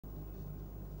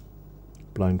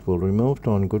Blindfold removed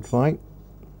on Good Fight.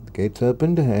 The gates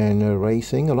opened and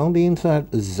racing along the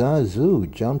inside. Zazu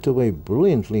jumped away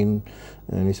brilliantly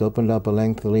and he's opened up a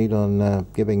length lead on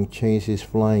giving chase his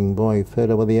Flying Boy. Third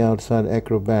over the outside,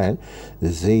 Acrobat.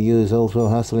 ZU is also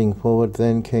hustling forward.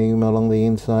 Then came along the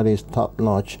inside is Top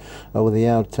Notch. Over the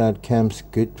outside, Camp's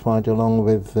Good Fight along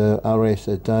with RS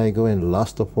Daigo, and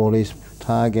last of all is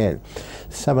Target.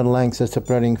 7 lengths are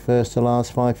separating first to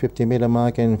last 550 meter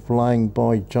mark, and Flying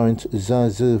Boy joins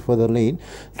Zazu for the lead.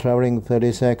 Traveling third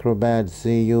is Acrobat.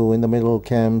 ZU in the middle,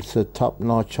 Camp's Top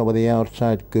Notch over the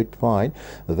outside, Good Fight.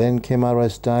 Then came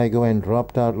RS Daigo and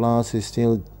dropped out last is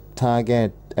still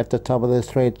Target. At the top of the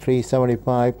straight,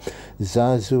 375.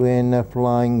 Zazu and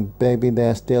Flying Baby,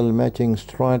 they're still matching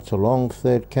strides. Along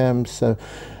third, Camp's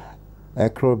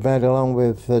Acrobat along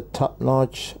with Top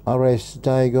Notch, RS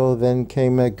Daigo. Then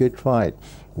came a Good Fight.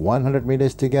 100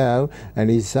 meters to go, and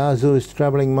Zazu is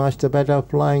traveling much the better.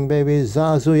 Flying Baby,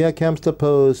 Zazu, here comes the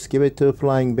post. Give it to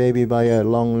Flying Baby by a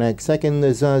long neck. Second,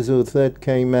 Zazu. Third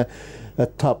came a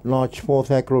Top Notch.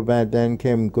 Fourth, Acrobat. Then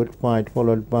came Good Fight,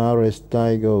 followed by RS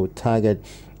Daigo, Target,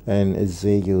 and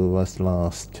ZU was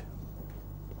last.